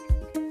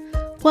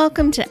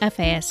Welcome to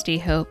FASD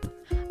Hope,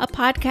 a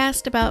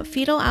podcast about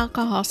fetal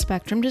alcohol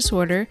spectrum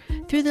disorder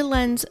through the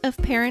lens of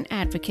parent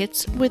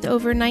advocates with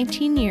over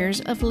 19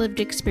 years of lived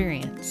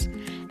experience.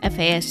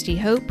 FASD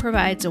Hope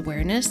provides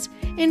awareness,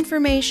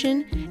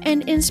 information,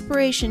 and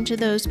inspiration to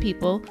those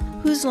people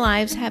whose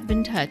lives have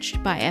been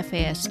touched by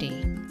FASD.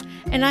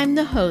 And I'm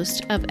the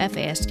host of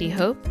FASD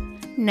Hope,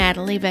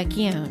 Natalie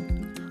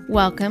Vecchione.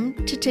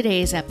 Welcome to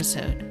today's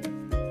episode.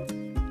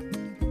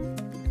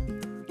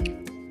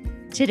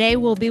 Today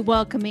we'll be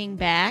welcoming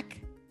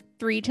back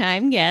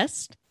three-time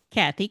guest,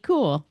 Kathy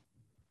Kuhl.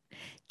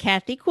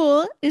 Kathy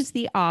Kuhl is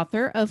the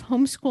author of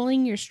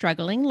Homeschooling Your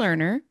Struggling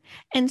Learner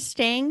and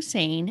Staying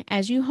Sane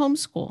as You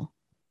Homeschool.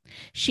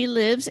 She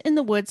lives in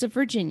the woods of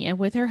Virginia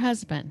with her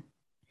husband.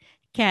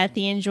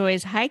 Kathy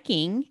enjoys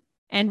hiking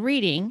and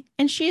reading,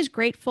 and she is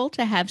grateful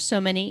to have so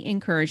many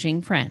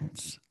encouraging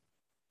friends.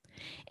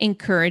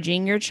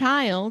 Encouraging Your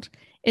Child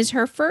is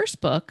her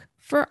first book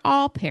for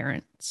all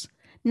parents,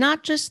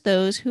 not just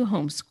those who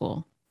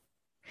homeschool.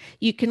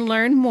 You can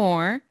learn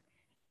more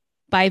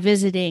by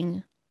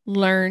visiting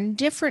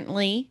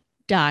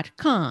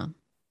learndifferently.com.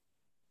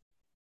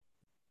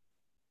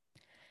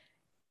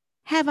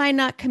 Have I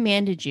not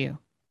commanded you?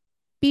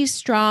 Be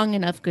strong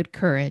and of good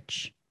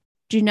courage.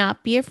 Do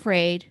not be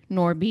afraid,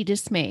 nor be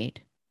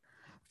dismayed.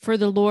 For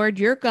the Lord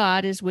your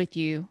God is with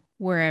you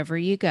wherever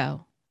you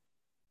go.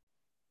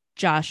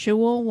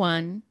 Joshua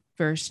 1,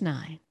 verse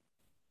 9.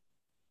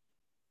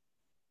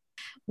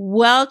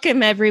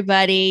 Welcome,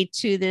 everybody,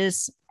 to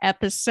this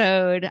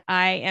episode.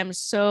 I am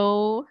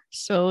so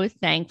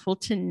thankful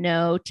to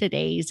know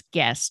today's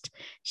guest.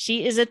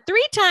 She is a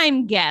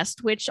three-time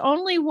guest, which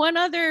only one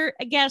other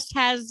guest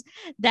has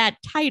that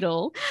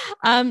title.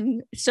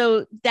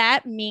 So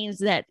that means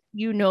that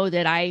you know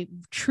that I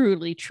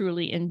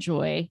truly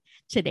enjoy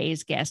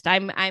today's guest.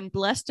 I'm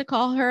blessed to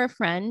call her a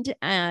friend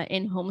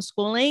in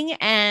homeschooling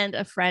and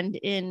a friend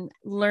in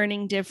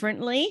learning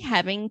differently,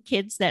 having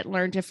kids that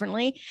learn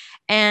differently.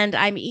 And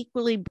I'm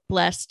equally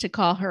blessed to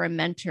call her a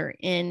mentor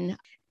in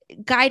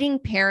guiding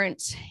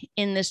parents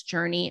in this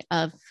journey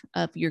of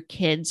your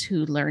kids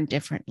who learn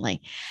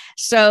differently.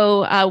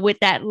 So with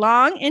that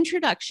long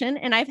introduction,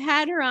 and I've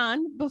had her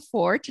on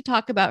before to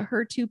talk about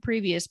her two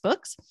previous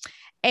books,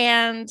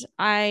 and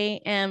I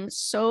am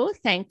so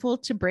thankful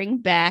to bring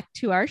back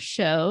to our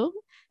show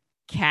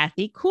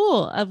Kathy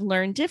Kuhl of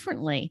Learn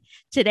Differently.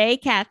 Today,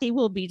 Kathy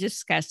will be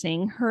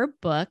discussing her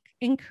book,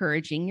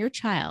 Encouraging Your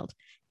Child.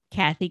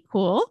 Kathy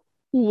Kuhl,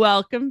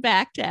 welcome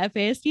back to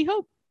FASD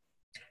Hope.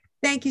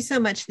 Thank you so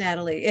much,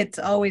 Natalie. It's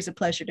always a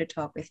pleasure to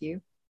talk with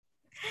you.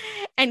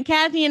 And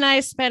Kathy and I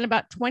spent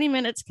about 20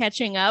 minutes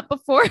catching up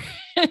before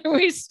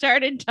we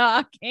started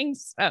talking.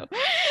 So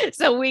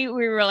we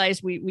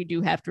realized we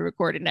do have to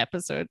record an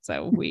episode.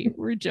 So we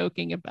were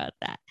joking about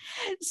that.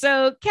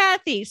 So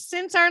Kathy,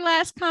 since our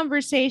last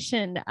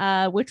conversation,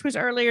 which was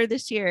earlier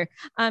this year,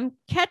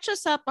 catch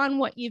us up on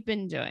what you've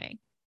been doing.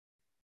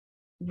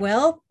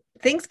 Well,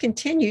 things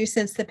continue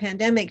since the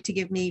pandemic to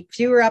give me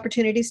fewer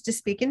opportunities to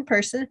speak in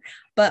person,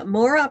 but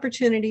more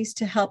opportunities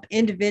to help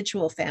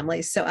individual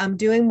families. So I'm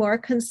doing more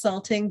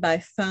consulting by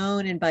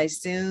phone and by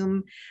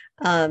Zoom,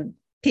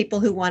 people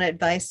who want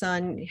advice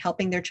on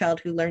helping their child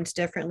who learns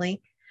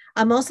differently.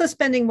 I'm also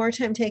spending more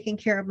time taking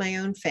care of my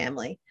own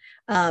family.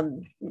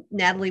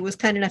 Natalie was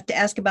kind enough to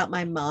ask about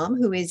my mom,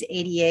 who is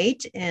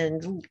 88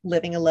 and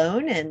living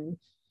alone, and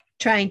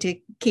trying to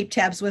keep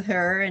tabs with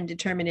her and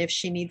determine if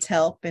she needs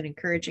help and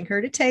encouraging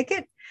her to take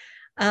it.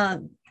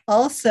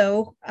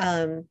 Also,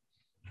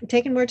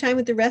 taking more time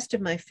with the rest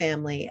of my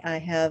family. I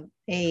have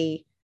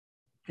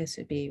this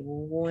would be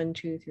 1,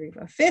 2, 3,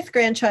 4, fifth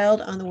grandchild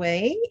on the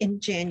way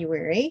in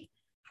January.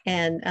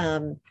 And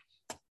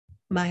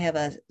I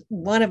have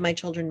one of my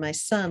children, my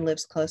son,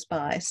 lives close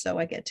by, so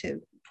I get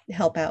to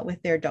help out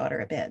with their daughter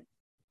a bit.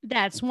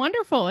 That's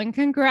wonderful. And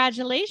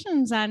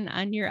congratulations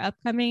on your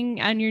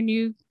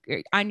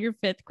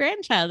fifth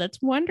grandchild. That's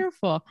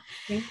wonderful.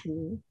 Thank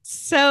you.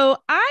 So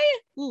I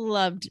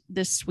loved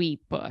the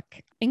sweet book,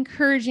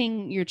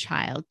 Encouraging Your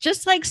Child.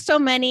 Just like so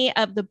many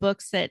of the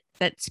books that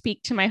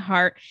speak to my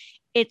heart,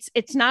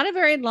 it's not a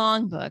very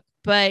long book,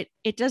 but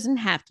it doesn't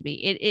have to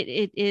be.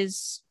 It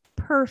is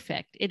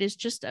perfect. It is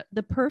just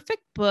the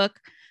perfect book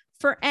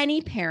for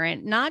any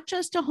parent, not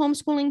just a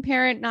homeschooling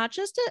parent, not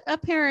just a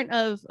parent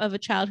of a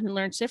child who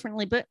learns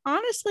differently, but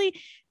honestly,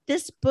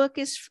 this book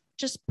is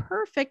just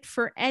perfect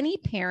for any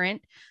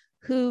parent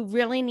who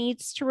really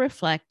needs to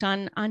reflect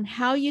on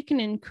how you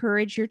can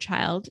encourage your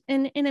child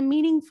in a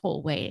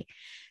meaningful way.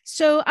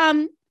 So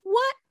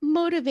what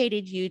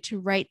motivated you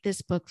to write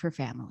this book for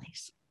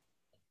families?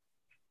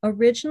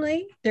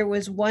 Originally, there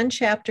was one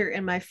chapter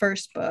in my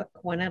first book,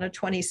 1 out of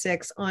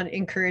 26, on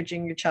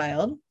encouraging your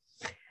child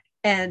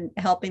and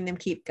helping them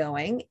keep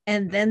going.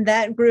 And then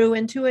that grew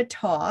into a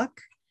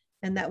talk,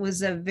 and that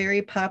was a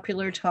very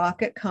popular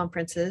talk at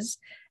conferences.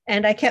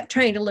 And I kept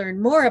trying to learn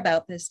more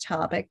about this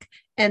topic,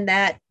 and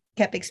that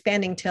kept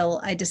expanding till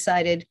I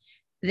decided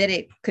that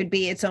it could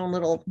be its own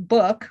little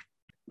book.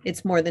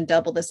 It's more than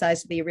double the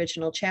size of the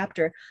original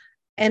chapter.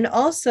 And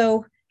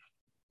also,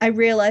 I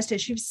realized,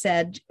 as you've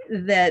said,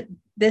 that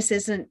this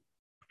isn't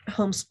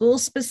homeschool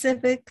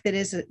specific,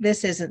 this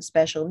isn't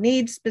special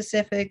needs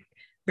specific,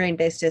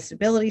 brain-based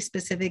disability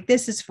specific.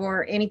 This is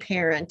for any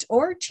parent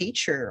or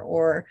teacher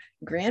or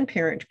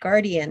grandparent,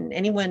 guardian,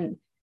 anyone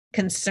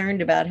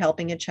concerned about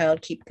helping a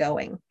child keep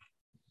going.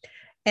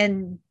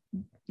 And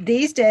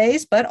these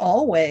days, but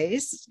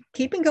always,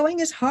 keeping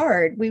going is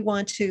hard. We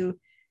want to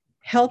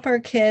help our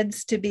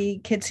kids to be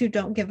kids who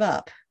don't give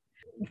up,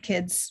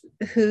 kids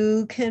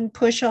who can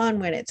push on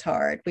when it's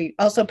hard. We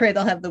also pray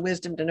they'll have the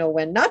wisdom to know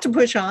when not to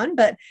push on,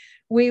 but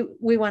we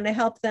want to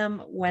help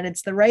them when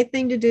it's the right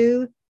thing to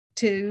do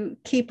to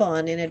keep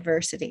on in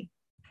adversity.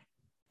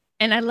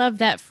 And I love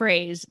that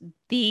phrase,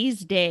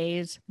 these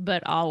days,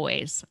 but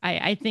always.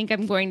 I think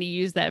I'm going to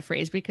use that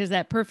phrase because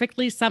that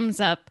perfectly sums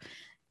up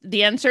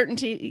the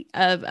uncertainty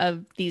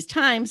of these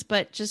times,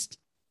 but just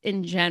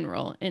in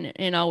general,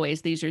 and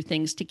always, these are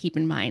things to keep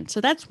in mind.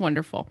 So that's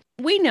wonderful.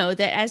 We know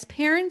that as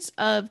parents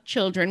of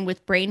children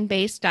with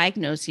brain-based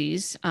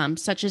diagnoses,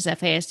 such as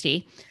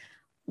FASD,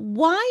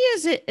 why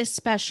is it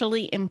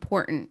especially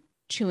important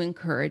to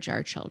encourage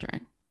our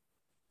children?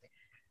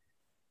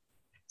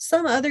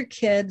 Some other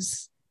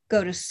kids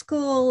go to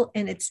school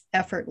and it's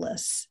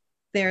effortless.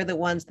 They're the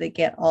ones that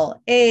get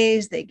all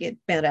A's, they get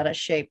bent out of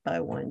shape by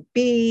one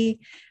B.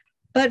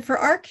 But for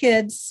our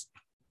kids,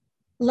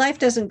 life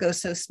doesn't go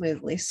so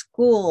smoothly.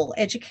 School,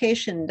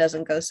 education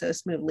doesn't go so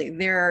smoothly.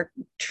 They're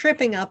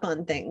tripping up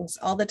on things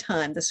all the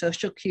time, the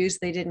social cues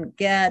they didn't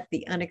get,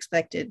 the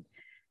unexpected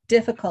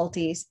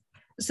difficulties.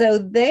 So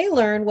they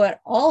learn what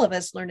all of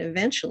us learn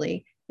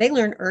eventually. They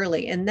learn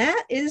early. And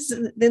that is,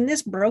 in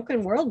this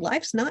broken world,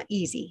 life's not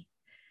easy.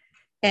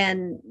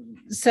 And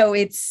so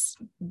it's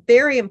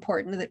very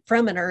important that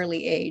from an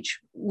early age,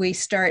 we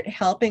start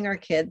helping our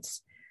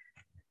kids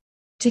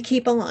to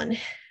keep on,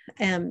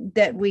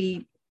 that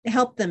we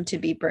help them to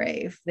be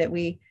brave, that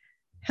we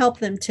help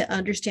them to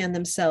understand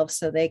themselves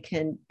so they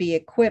can be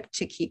equipped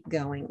to keep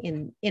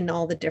going in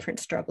all the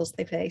different struggles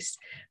they face.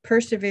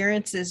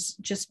 Perseverance is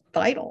just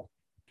vital.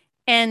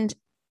 And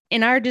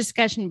in our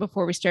discussion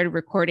before we started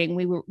recording,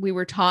 we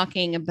were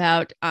talking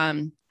about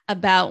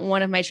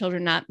one of my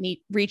children not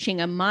reaching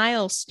a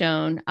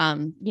milestone,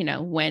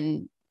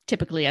 when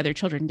typically other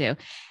children do.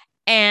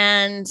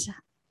 And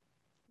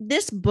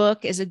this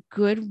book is a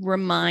good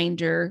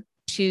reminder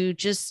to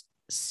just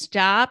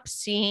stop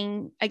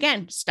seeing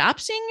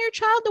your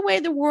child the way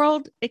the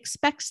world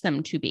expects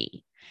them to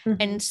be,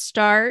 and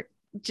start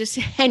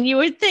and you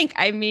would think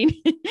I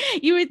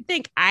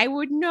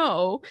would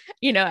know,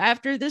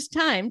 after this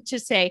time to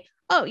say,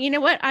 oh, you know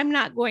what? I'm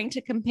not going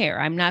to compare.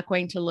 I'm not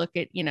going to look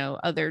at,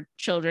 other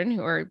children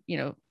who are,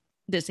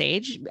 this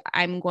age.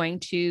 I'm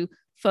going to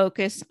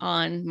focus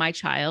on my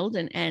child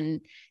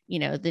and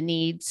the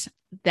needs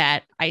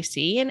that I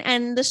see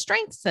and the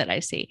strengths that I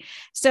see.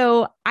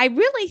 So I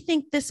really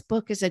think this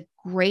book is a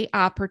great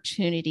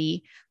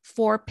opportunity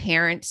for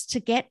parents to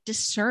get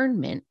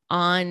discernment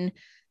on,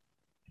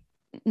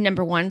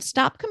 number one,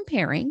 stop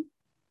comparing,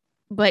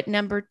 but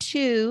number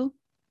two,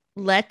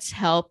 let's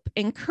help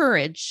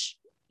encourage,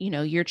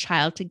 your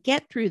child to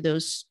get through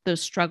those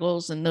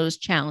struggles and those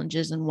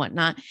challenges and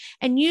whatnot,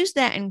 and use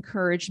that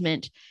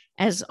encouragement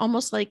as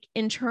almost like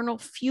internal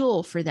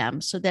fuel for them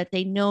so that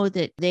they know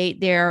that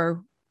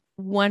they're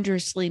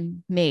wondrously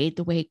made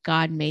the way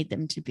God made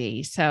them to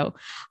be. So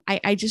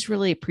I just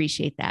really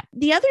appreciate that.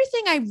 The other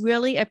thing I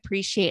really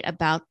appreciate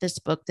about this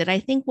book that I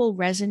think will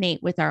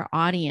resonate with our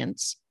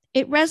audience,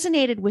 it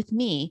resonated with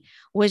me,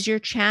 was your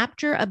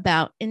chapter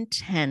about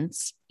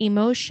intense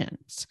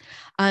emotions.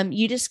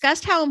 You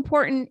discussed how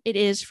important it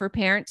is for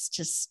parents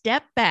to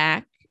step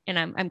back, and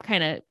I'm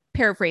kind of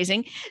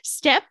paraphrasing,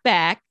 step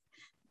back,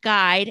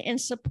 guide, and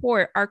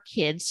support our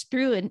kids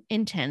through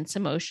intense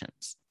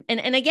emotions.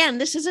 And again,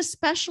 this is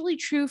especially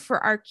true for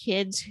our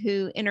kids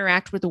who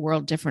interact with the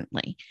world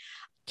differently.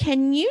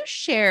 Can you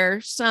share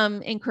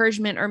some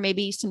encouragement or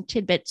maybe some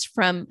tidbits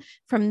from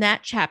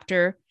that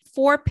chapter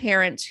for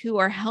parents who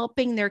are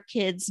helping their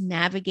kids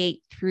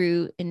navigate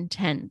through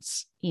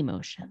intense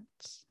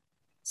emotions?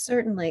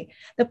 Certainly.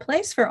 The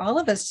place for all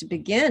of us to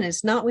begin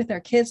is not with our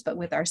kids, but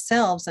with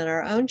ourselves and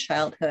our own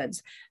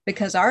childhoods,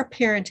 because our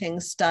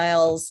parenting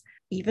styles,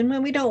 even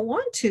when we don't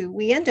want to,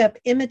 we end up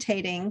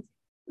imitating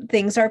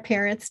things our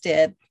parents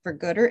did for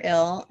good or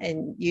ill,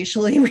 and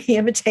usually we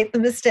imitate the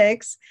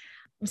mistakes.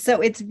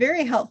 So it's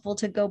very helpful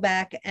to go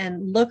back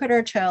and look at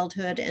our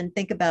childhood and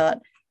think about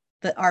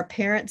our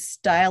parents'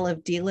 style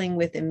of dealing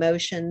with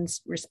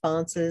emotions,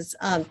 responses.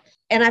 And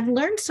I've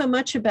learned so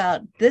much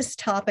about this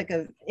topic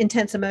of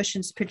intense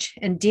emotions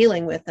and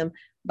dealing with them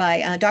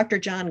by Dr.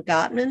 John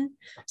Gottman.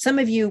 Some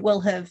of you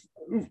will have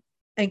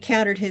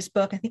encountered his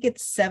book. I think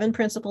it's 7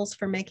 Principles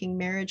for Making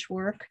Marriage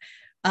Work.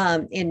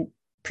 In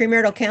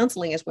premarital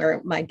counseling is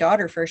where my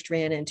daughter first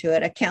ran into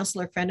it. A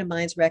counselor friend of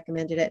mine's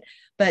recommended it.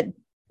 But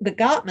the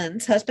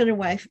Gottmans, husband and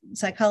wife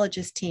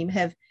psychologist team,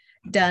 have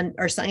done,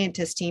 our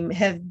scientist team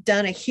have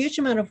done a huge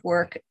amount of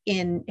work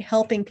in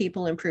helping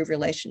people improve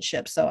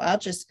relationships. So I'll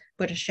just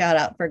put a shout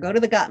out for go to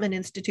the Gottman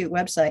Institute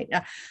website.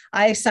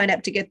 I sign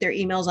up to get their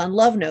emails on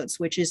Love Notes,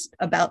 which is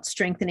about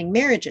strengthening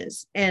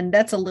marriages. And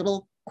that's a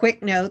little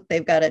quick note.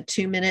 They've got a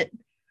 2-minute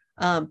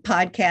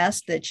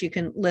podcast that you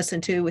can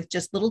listen to with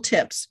just little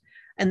tips.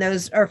 And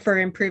those are for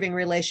improving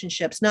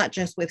relationships, not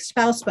just with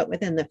spouse, but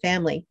within the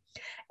family.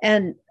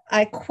 And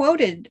I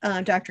quoted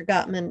Dr.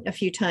 Gottman a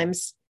few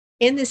times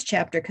in this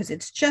chapter because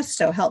it's just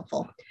so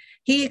helpful.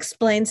 He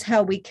explains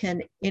how we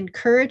can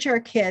encourage our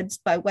kids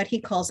by what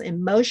he calls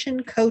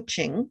emotion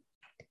coaching,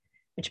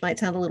 which might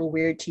sound a little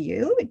weird to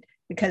you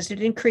because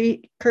it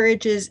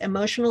encourages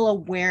emotional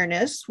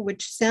awareness,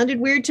 which sounded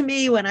weird to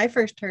me when I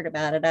first heard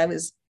about it. I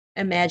was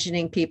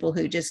imagining people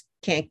who just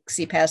can't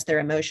see past their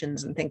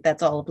emotions and think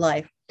that's all of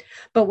life.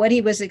 But what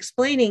he was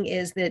explaining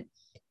is that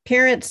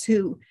parents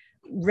who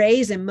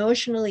raise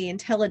emotionally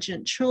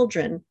intelligent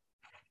children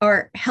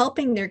are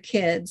helping their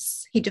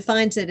kids. He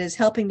defines it as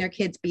helping their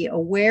kids be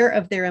aware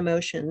of their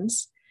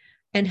emotions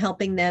and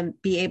helping them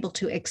be able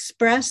to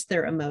express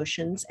their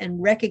emotions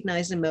and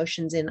recognize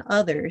emotions in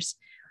others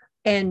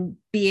and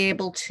be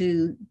able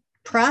to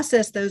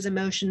process those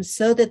emotions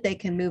so that they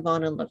can move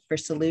on and look for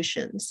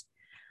solutions.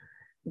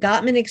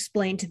 Gottman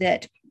explained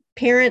that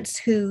parents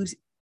who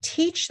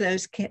teach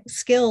those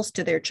skills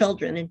to their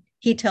children, and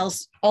he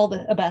tells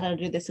about how to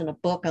do this in a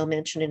book I'll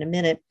mention in a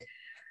minute.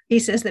 He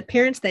says that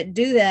parents that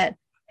do that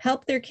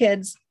help their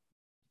kids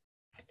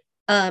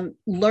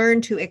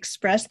learn to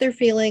express their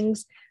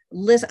feelings,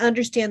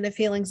 understand the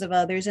feelings of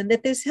others, and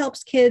that this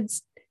helps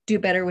kids do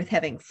better with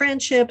having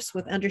friendships,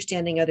 with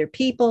understanding other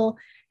people,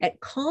 at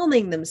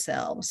calming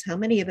themselves. How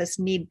many of us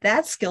need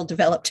that skill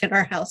developed in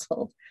our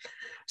household?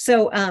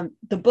 So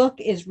the book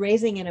is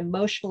Raising an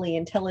Emotionally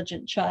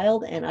Intelligent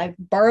Child, and I've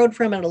borrowed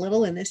from it a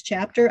little in this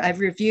chapter. I've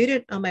reviewed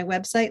it on my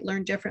website,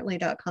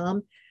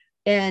 learndifferently.com.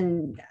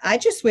 And I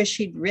just wish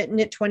he'd written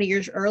it 20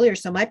 years earlier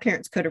so my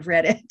parents could have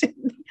read it.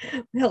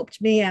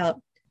 Helped me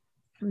out.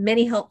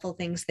 Many helpful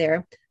things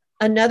there.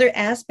 Another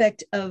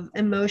aspect of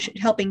emotion,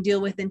 helping deal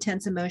with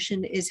intense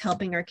emotion, is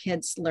helping our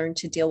kids learn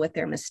to deal with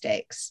their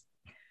mistakes.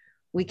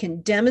 We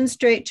can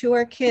demonstrate to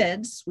our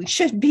kids, we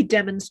should be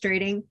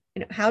demonstrating,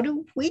 how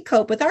do we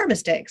cope with our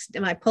mistakes?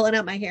 Am I pulling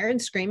out my hair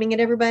and screaming at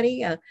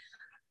everybody?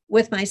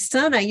 With my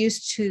son, I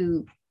used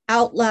to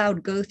out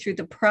loud go through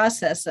the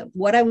process of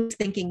what I was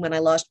thinking when I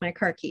lost my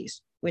car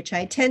keys, which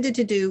I tended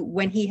to do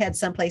when he had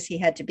someplace he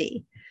had to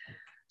be.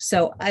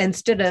 So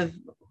instead of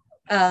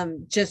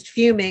just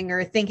fuming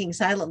or thinking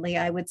silently,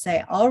 I would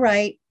say, all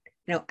right,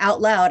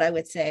 out loud, I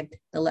would say,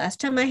 the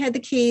last time I had the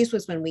keys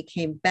was when we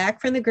came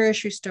back from the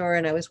grocery store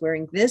and I was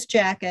wearing this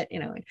jacket,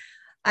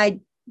 I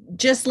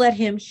just let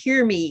him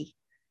hear me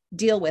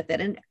deal with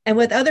it. And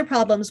with other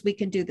problems, we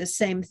can do the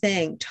same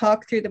thing,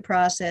 talk through the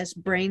process,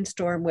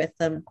 brainstorm with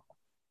them.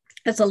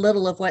 That's a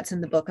little of what's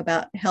in the book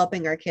about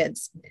helping our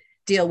kids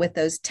deal with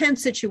those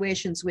tense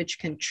situations, which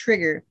can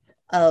trigger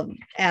an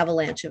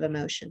avalanche of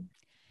emotion.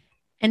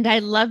 And I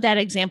love that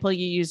example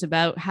you use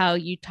about how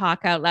you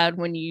talk out loud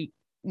when you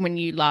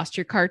lost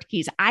your car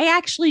keys. I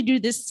actually do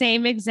the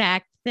same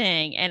exact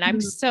thing. And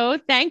I'm so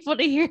thankful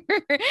to hear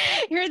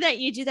that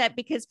you do that,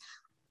 because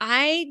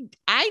I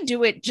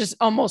do it just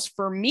almost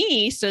for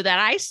me so that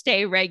I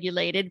stay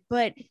regulated.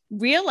 But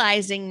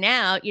realizing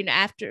now,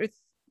 after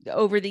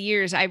over the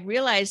years, I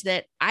realized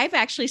that I've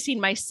actually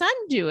seen my son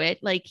do it.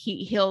 Like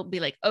he'll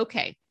be like,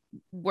 okay,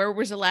 where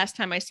was the last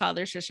time I saw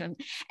their system?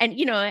 And,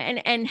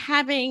 and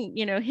having,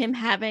 him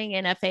having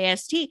an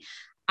FAST,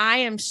 I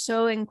am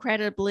so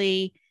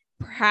incredibly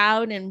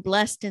proud and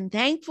blessed and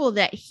thankful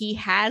that he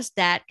has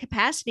that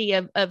capacity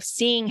of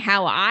seeing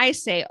how I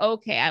say,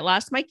 okay, I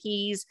lost my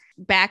keys,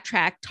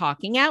 backtrack,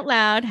 talking out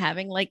loud,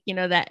 having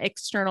that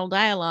external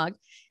dialogue,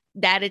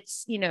 that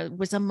it's,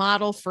 was a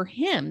model for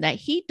him, that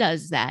he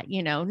does that,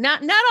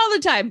 not all the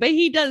time, but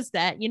he does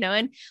that,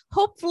 and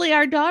hopefully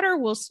our daughter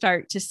will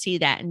start to see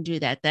that and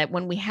do that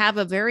when we have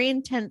a very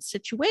intense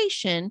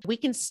situation, we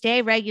can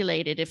stay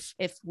regulated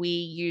if we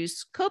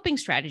use coping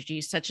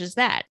strategies such as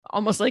that,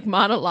 almost like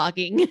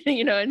monologuing,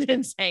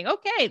 and saying,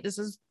 okay, this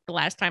is the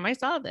last time I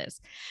saw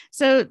this.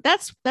 So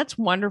that's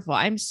wonderful.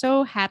 I'm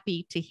so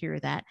happy to hear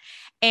that.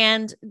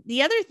 And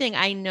the other thing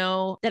I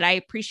know that I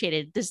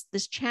appreciated,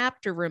 this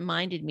chapter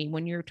reminded me,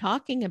 when you're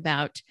talking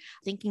about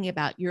thinking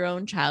about your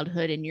own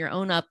childhood and your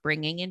own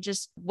upbringing and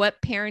just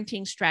what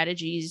parenting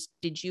strategies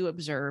did you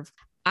observe,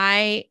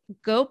 I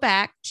go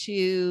back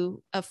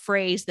to a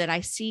phrase that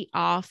I see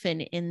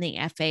often in the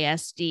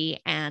FASD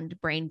and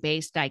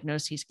brain-based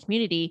diagnoses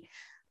community,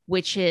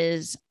 which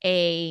is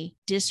a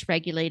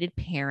dysregulated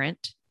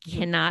parent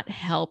cannot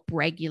help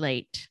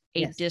regulate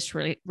a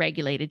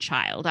dysregulated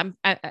child.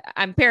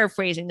 I'm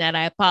paraphrasing that.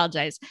 I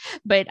apologize.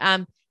 But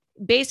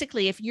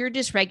basically, if you're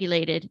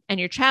dysregulated and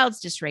your child's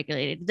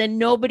dysregulated, then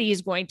nobody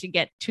is going to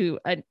get to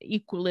an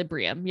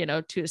equilibrium,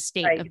 to a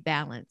state of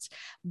balance.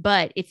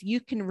 But if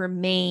you can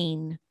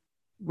remain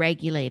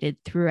regulated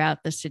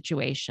throughout the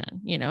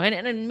situation,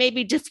 and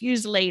maybe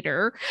diffuse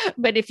later,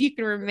 but if you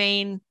can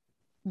remain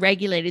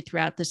regulated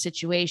throughout the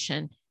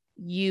situation,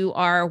 you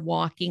are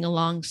walking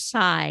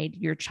alongside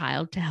your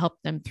child to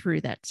help them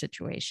through that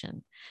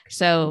situation.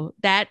 So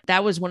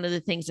that was one of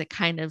the things that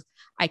kind of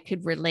I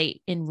could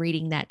relate in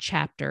reading that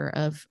chapter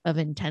of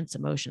intense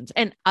emotions.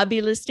 And I'll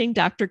be listing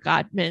Dr.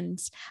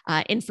 Gottman's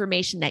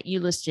information that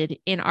you listed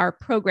in our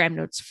program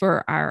notes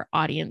for our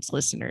audience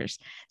listeners.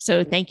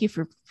 So thank you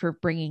for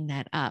bringing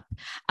that up.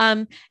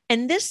 And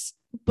this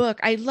book,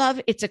 I love,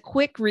 it's a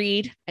quick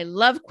read. I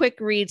love quick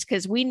reads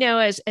because we know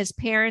as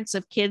parents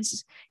of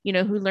kids,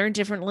 who learn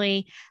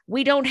differently,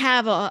 we don't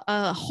have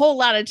a whole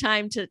lot of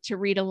time to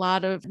read a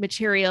lot of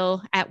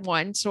material at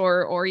once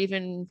or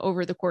even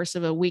over the course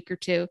of a week or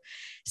two.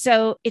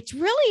 So it's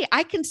really,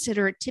 I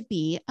consider it to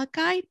be a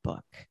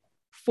guidebook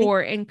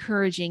for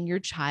encouraging your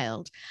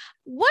child.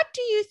 What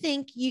do you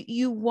think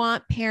you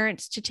want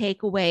parents to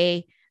take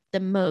away the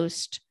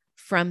most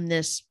from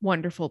this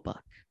wonderful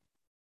book?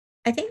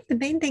 I think the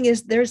main thing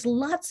is there's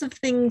lots of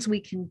things we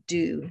can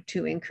do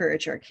to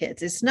encourage our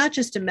kids. It's not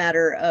just a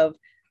matter of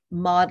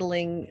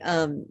modeling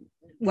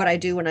what I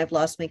do when I've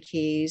lost my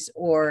keys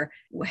or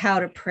how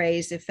to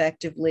praise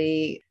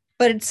effectively,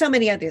 but it's so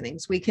many other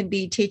things. We can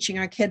be teaching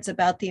our kids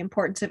about the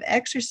importance of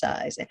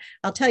exercise.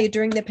 I'll tell you,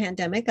 during the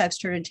pandemic, I've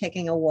started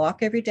taking a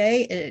walk every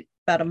day,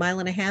 about 1.5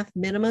 miles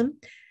minimum.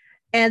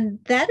 And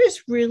that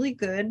is really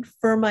good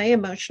for my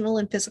emotional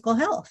and physical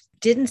health.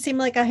 Didn't seem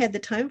like I had the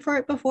time for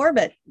it before,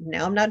 but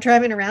now I'm not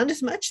driving around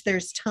as much.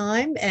 There's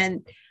time.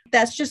 And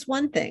that's just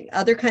one thing.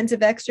 Other kinds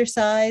of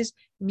exercise,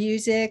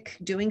 music,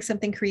 doing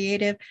something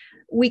creative.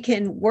 We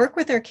can work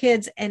with our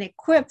kids and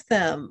equip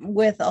them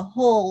with a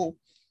whole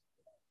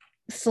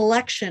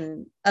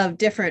selection of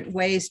different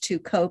ways to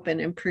cope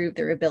and improve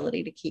their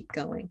ability to keep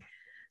going.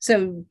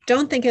 So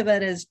don't think of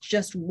it as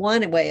just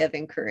one way of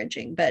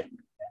encouraging, but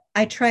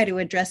I try to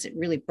address it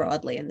really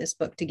broadly in this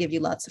book to give you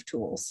lots of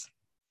tools.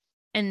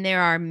 And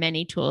there are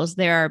many tools.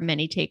 There are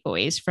many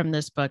takeaways from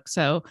this book.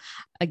 So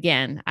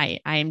again, I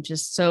am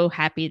just so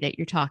happy that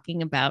you're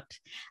talking about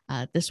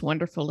this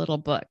wonderful little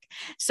book.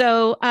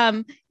 So,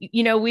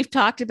 we've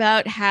talked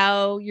about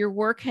how your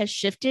work has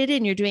shifted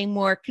and you're doing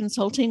more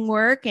consulting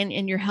work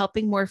and you're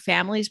helping more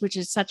families, which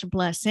is such a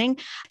blessing.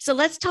 So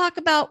let's talk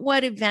about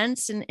what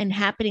events and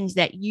happenings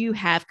that you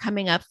have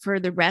coming up for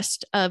the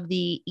rest of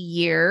the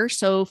year.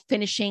 So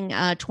finishing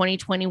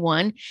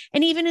 2021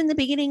 and even in the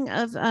beginning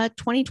of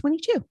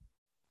 2022.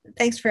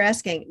 Thanks for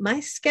asking. My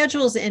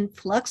schedule's in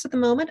flux at the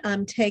moment.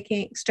 I'm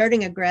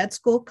starting a grad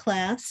school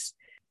class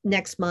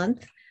next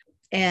month,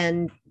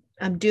 and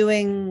I'm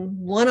doing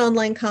one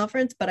online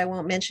conference, but I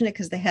won't mention it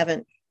because they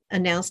haven't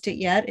announced it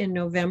yet in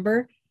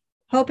November.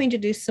 Hoping to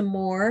do some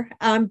more.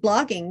 I'm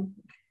blogging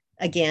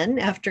again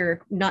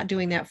after not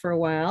doing that for a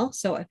while.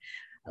 So a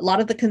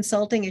lot of the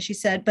consulting, as you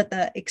said, but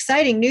the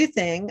exciting new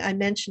thing I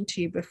mentioned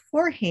to you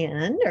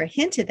beforehand or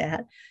hinted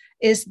at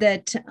is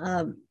that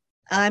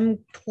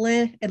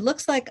it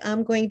looks like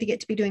I'm going to get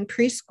to be doing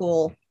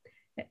preschool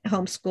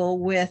homeschool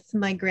with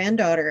my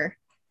granddaughter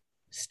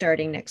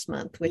starting next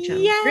month, which I'm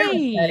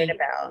really excited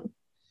about.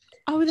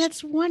 Oh,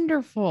 that's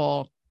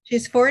wonderful.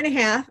 She's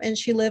 4.5 and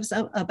she lives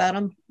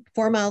about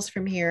 4 miles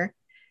from here.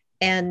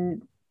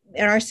 And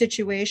in our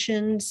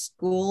situation,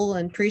 school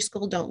and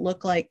preschool don't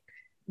look like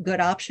good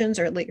options,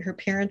 or like her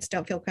parents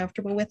don't feel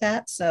comfortable with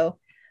that. So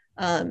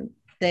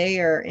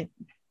they are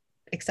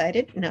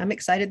excited and I'm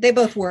excited. They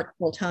both work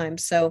full time.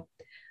 So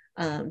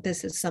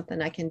this is something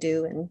I can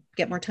do and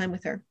get more time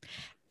with her.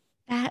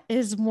 That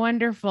is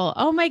wonderful.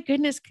 Oh my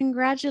goodness.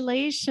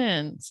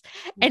 Congratulations.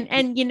 And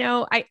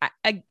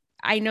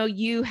I know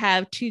you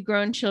have 2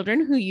 grown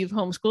children who you've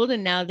homeschooled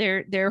and now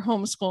they're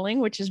homeschooling,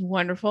 which is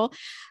wonderful.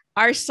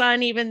 Our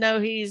son, even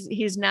though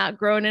he's not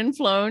grown and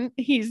flown,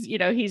 he's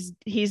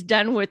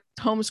done with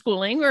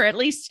homeschooling, or at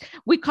least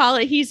we call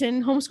it, he's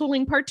in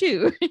homeschooling part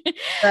 2.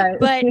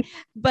 Right.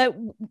 but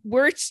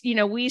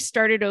we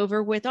started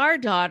over with our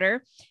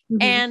daughter.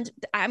 Mm-hmm. And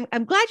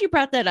I'm glad you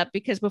brought that up,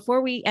 because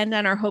before we end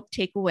on our hope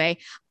takeaway,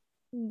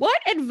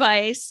 what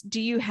advice do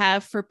you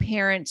have for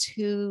parents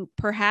who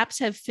perhaps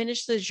have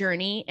finished the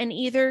journey and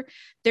either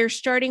they're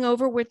starting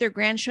over with their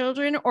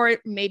grandchildren, or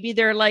maybe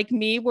they're like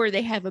me where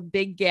they have a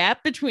big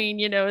gap between,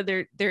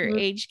 their mm-hmm.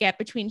 age gap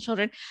between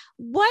children?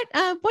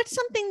 What's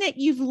something that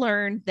you've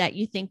learned that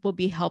you think will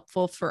be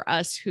helpful for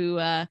us who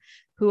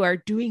are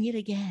doing it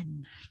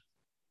again?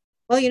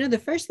 Well, the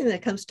first thing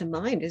that comes to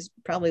mind is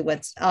probably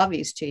what's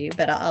obvious to you,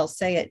 but I'll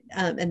say it.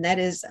 And that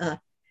is, I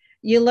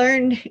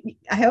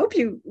hope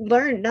you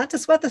learn not to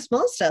sweat the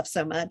small stuff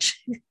so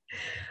much.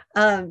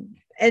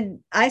 And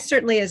I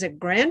certainly, as a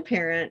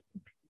grandparent,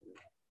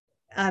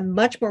 I'm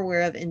much more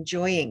aware of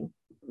enjoying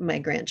my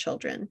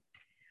grandchildren.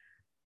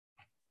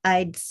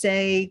 I'd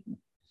say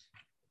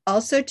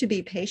also to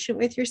be patient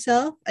with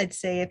yourself. I'd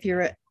say if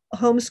you're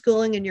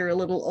homeschooling and you're a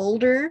little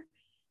older,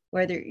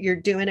 whether you're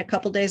doing a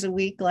couple days a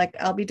week, like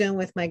I'll be doing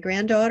with my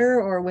granddaughter,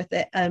 or with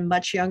a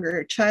much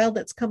younger child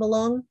that's come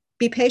along,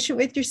 be patient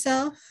with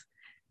yourself.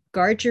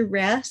 Guard your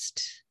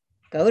rest,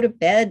 go to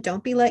bed.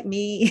 Don't be like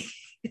me.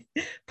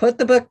 Put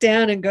the book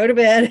down and go to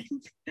bed.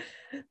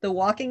 The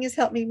walking is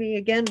helping me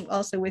again,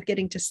 also with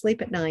getting to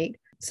sleep at night.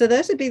 So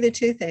those would be the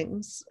two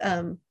things.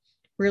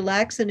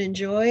 Relax and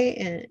enjoy,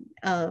 and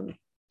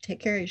take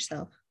care of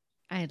yourself.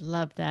 I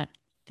love that.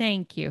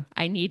 Thank you.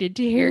 I needed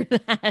to hear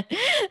that.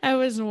 That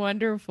was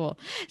wonderful.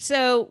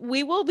 So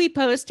we will be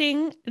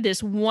posting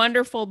this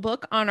wonderful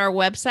book on our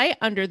website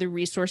under the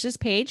resources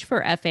page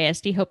for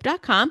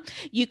FASDhope.com.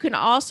 You can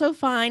also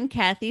find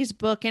Kathy's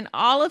book and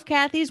all of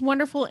Kathy's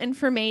wonderful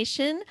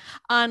information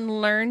on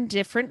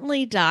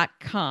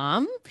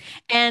LearnDifferently.com.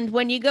 And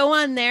when you go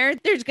on there,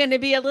 there's going to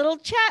be a little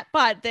chat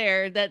bot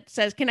there that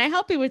says, "Can I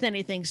help you with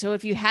anything?" So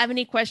if you have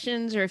any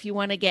questions, or if you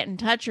want to get in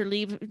touch or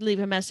leave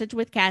a message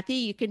with Kathy,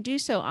 you can do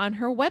so on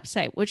her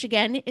website, which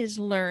again is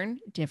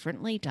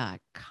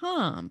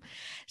LearnDifferently.com.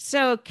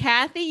 So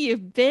Kathy,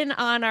 you've been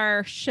on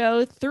our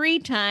show 3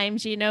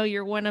 times. You know,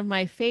 you're one of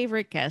my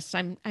favorite guests.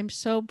 I'm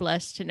so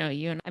blessed to know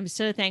you, and I'm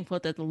so thankful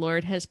that the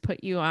Lord has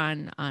put you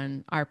on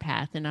our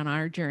path and on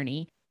our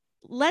journey.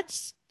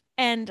 Let's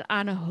end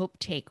on a hope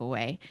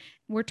takeaway.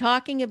 We're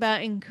talking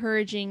about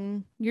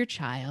encouraging your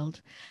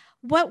child.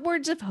 What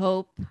words of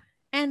hope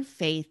and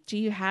faith do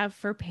you have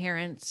for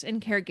parents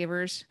and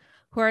caregivers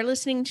who are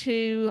listening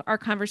to our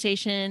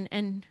conversation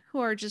and who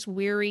are just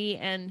weary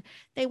and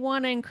they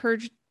want to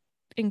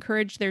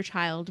encourage their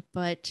child,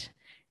 but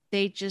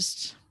they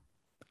just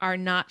are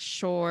not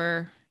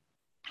sure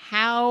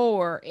how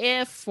or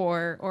if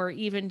or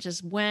even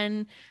just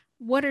when?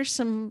 What are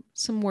some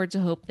words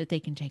of hope that they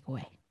can take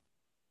away?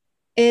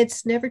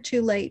 It's never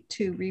too late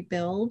to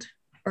rebuild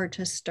or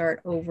to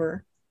start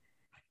over,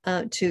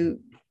 to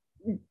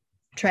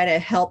try to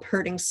help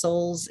hurting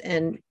souls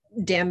and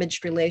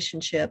damaged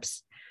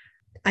relationships.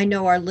 I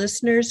know our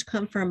listeners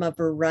come from a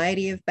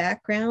variety of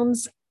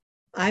backgrounds.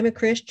 I'm a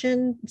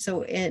Christian,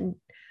 so in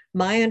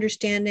my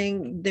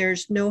understanding,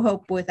 there's no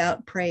hope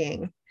without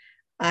praying.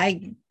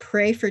 I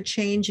pray for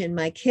change in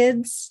my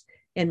kids,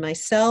 in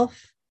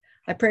myself.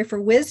 I pray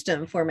for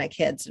wisdom for my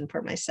kids and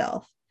for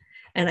myself.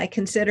 And I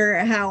consider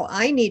how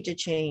I need to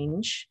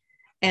change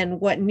and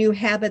what new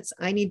habits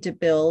I need to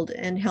build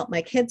and help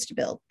my kids to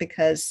build.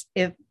 Because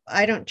if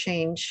I don't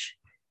change,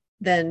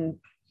 then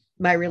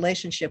my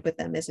relationship with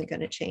them isn't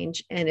going to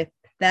change. And if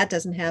that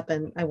doesn't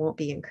happen, I won't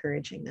be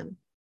encouraging them.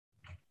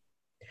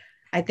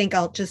 I think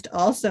I'll just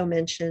also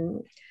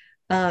mention,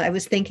 I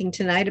was thinking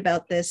tonight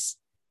about this,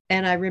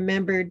 and I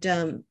remembered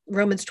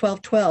Romans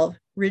 12:12,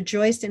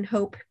 rejoice in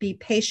hope, be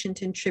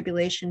patient in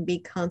tribulation, be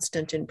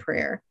constant in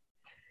prayer.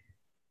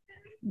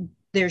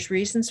 There's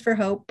reasons for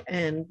hope,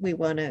 and we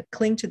want to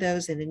cling to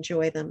those and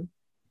enjoy them.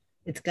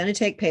 It's going to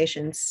take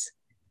patience,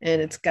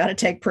 and it's got to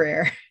take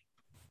prayer.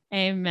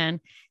 Amen.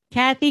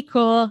 Kathy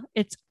Kuhl,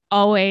 it's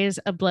always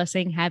a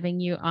blessing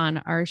having you on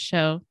our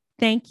show.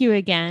 Thank you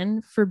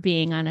again for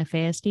being on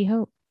FASD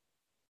Hope.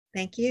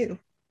 Thank you.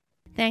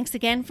 Thanks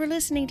again for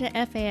listening to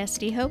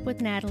FASD Hope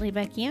with Natalie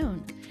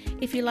Vecchione.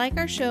 If you like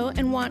our show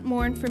and want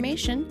more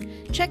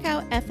information, check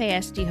out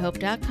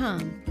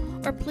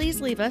FASDhope.com, or please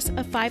leave us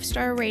a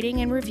 5-star rating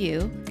and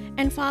review,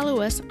 and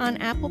follow us on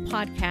Apple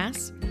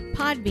Podcasts,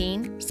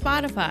 Podbean,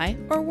 Spotify,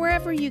 or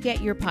wherever you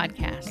get your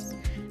podcasts.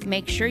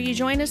 Make sure you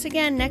join us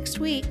again next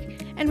week.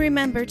 And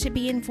remember to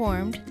be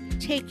informed,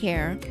 take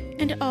care,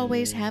 and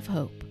always have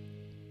hope.